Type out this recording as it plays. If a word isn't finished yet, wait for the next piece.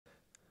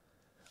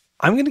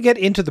I'm going to get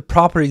into the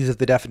properties of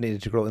the definite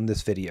integral in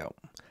this video.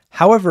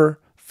 However,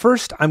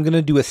 first I'm going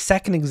to do a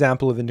second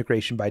example of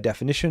integration by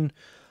definition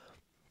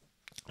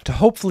to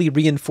hopefully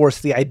reinforce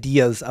the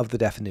ideas of the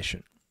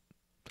definition.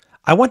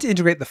 I want to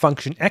integrate the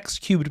function x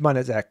cubed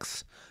minus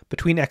x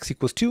between x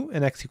equals 2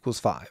 and x equals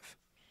 5.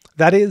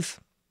 That is,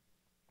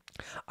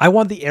 I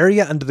want the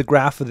area under the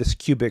graph of this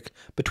cubic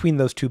between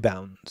those two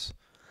bounds.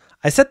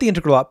 I set the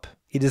integral up.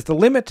 It is the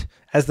limit,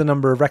 as the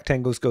number of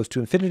rectangles goes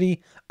to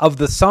infinity, of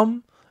the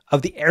sum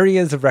of the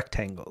areas of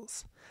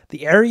rectangles.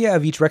 The area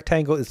of each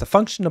rectangle is the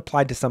function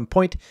applied to some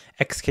point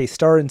xk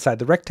star inside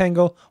the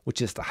rectangle,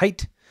 which is the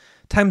height,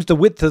 times the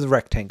width of the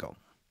rectangle.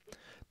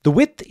 The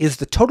width is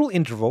the total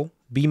interval,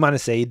 b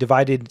minus a,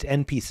 divided into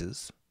n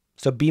pieces,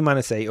 so b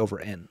minus a over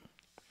n.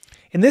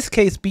 In this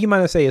case, b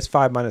minus a is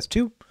 5 minus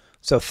 2,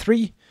 so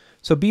 3,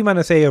 so b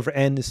minus a over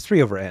n is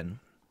 3 over n.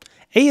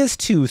 A is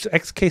 2, so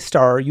xk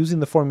star,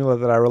 using the formula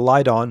that I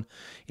relied on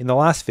in the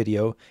last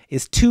video,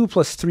 is 2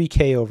 plus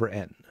 3k over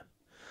n.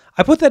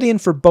 I put that in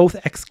for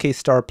both xk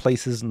star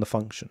places in the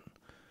function.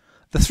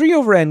 The 3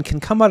 over n can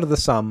come out of the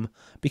sum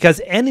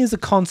because n is a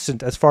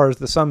constant as far as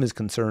the sum is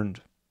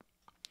concerned.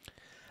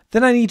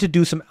 Then I need to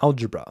do some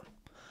algebra.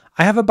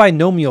 I have a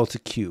binomial to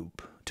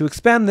cube. To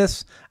expand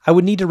this, I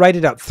would need to write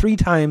it out 3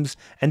 times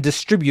and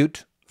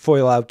distribute,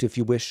 FOIL out if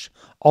you wish,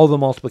 all the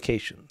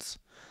multiplications.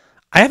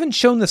 I haven't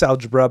shown this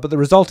algebra, but the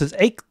result is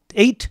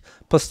 8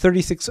 plus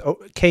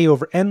 36k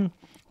over n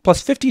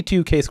plus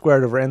 52k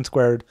squared over n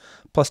squared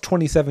plus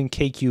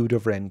 27k cubed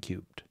over n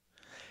cubed.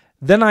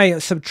 Then I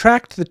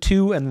subtract the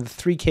 2 and the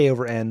 3k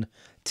over n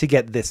to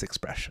get this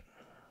expression.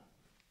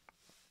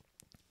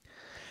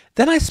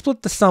 Then I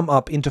split the sum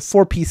up into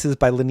 4 pieces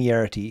by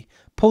linearity,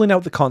 pulling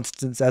out the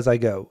constants as I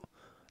go.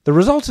 The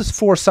result is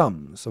 4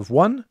 sums of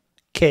 1,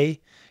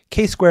 k,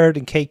 k squared,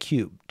 and k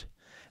cubed.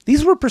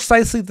 These were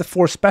precisely the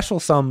 4 special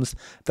sums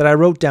that I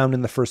wrote down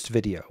in the first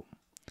video.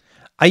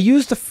 I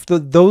used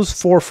those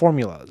 4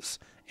 formulas,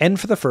 n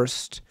for the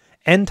first,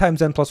 n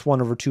times n plus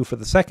 1 over 2 for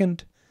the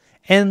second,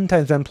 n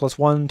times n plus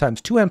 1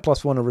 times 2n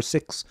plus 1 over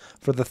 6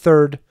 for the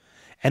third,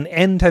 and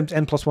n times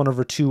n plus 1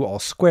 over 2 all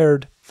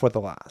squared for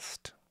the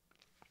last.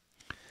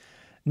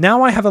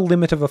 Now I have a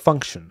limit of a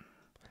function.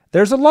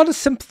 There's a lot of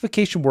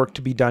simplification work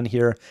to be done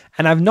here,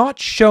 and I've not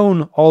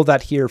shown all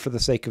that here for the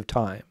sake of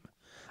time.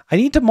 I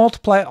need to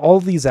multiply all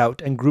these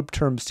out and group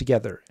terms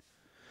together.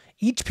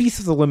 Each piece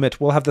of the limit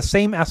will have the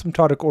same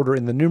asymptotic order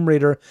in the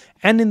numerator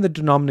and in the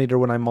denominator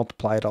when I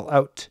multiply it all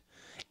out.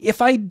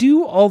 If I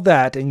do all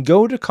that and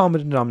go to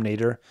common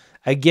denominator,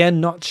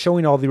 again not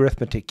showing all the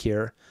arithmetic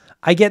here,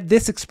 I get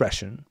this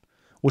expression,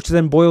 which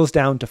then boils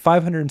down to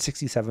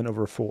 567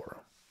 over 4.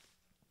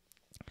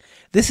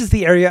 This is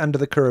the area under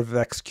the curve of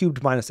x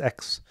cubed minus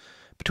x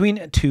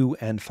between 2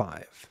 and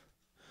 5.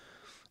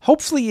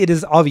 Hopefully it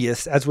is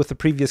obvious, as with the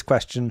previous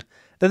question,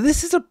 that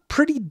this is a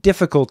pretty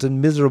difficult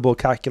and miserable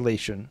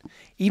calculation,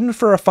 even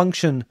for a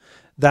function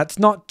that's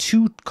not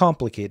too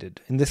complicated,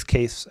 in this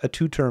case a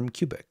 2-term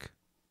cubic.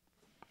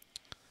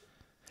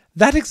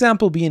 That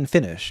example being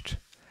finished,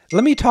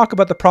 let me talk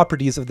about the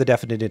properties of the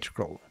definite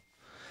integral.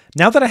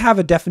 Now that I have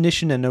a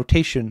definition and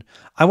notation,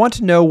 I want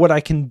to know what I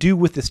can do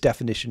with this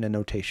definition and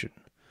notation.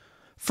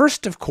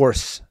 First, of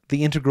course,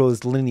 the integral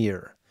is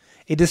linear.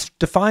 It is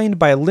defined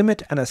by a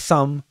limit and a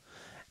sum,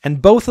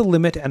 and both a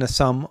limit and a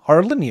sum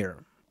are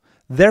linear.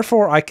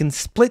 Therefore, I can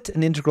split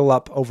an integral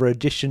up over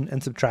addition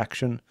and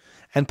subtraction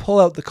and pull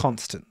out the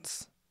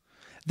constants.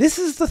 This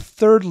is the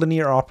third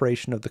linear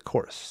operation of the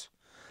course.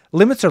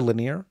 Limits are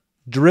linear,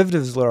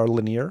 derivatives are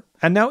linear,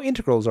 and now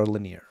integrals are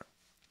linear.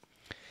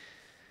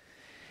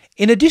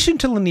 In addition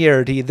to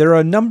linearity, there are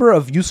a number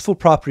of useful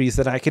properties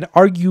that I can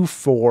argue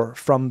for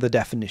from the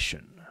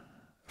definition.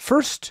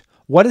 First,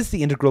 what is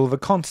the integral of a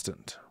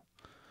constant?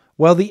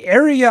 Well, the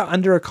area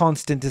under a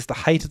constant is the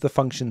height of the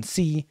function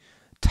c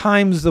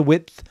times the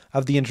width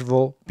of the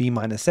interval b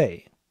minus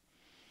a.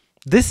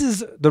 This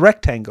is the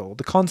rectangle,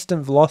 the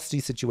constant velocity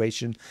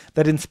situation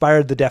that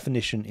inspired the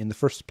definition in the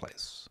first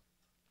place.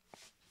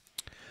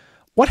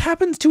 What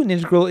happens to an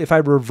integral if I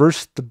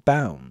reverse the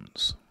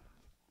bounds?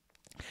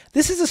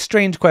 This is a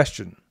strange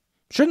question.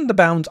 Shouldn't the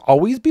bounds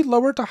always be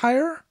lower to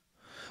higher?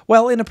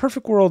 Well, in a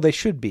perfect world they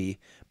should be,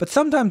 but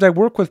sometimes I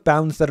work with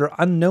bounds that are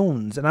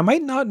unknowns, and I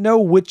might not know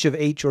which of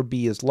h or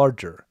b is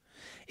larger.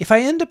 If I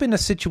end up in a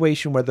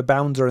situation where the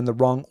bounds are in the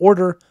wrong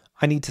order,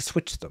 I need to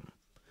switch them.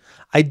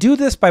 I do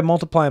this by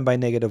multiplying by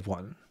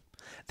 -1.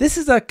 This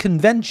is a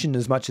convention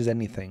as much as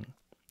anything.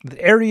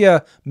 The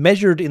area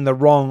measured in the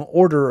wrong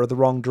order or the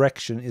wrong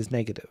direction is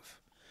negative.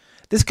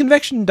 This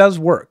convention does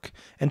work,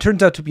 and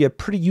turns out to be a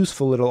pretty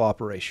useful little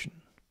operation.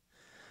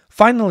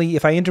 Finally,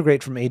 if I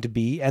integrate from a to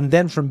b, and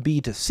then from b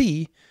to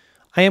c,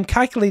 I am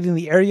calculating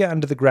the area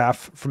under the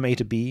graph from a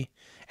to b,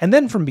 and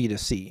then from b to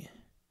c.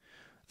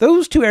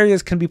 Those two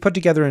areas can be put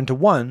together into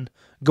one,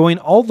 going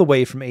all the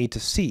way from a to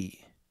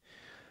c.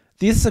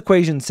 This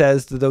equation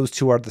says that those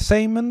two are the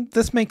same, and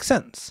this makes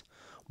sense.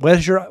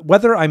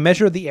 Whether I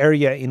measure the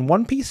area in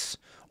one piece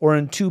or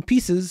in 2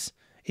 pieces,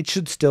 it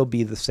should still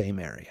be the same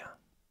area.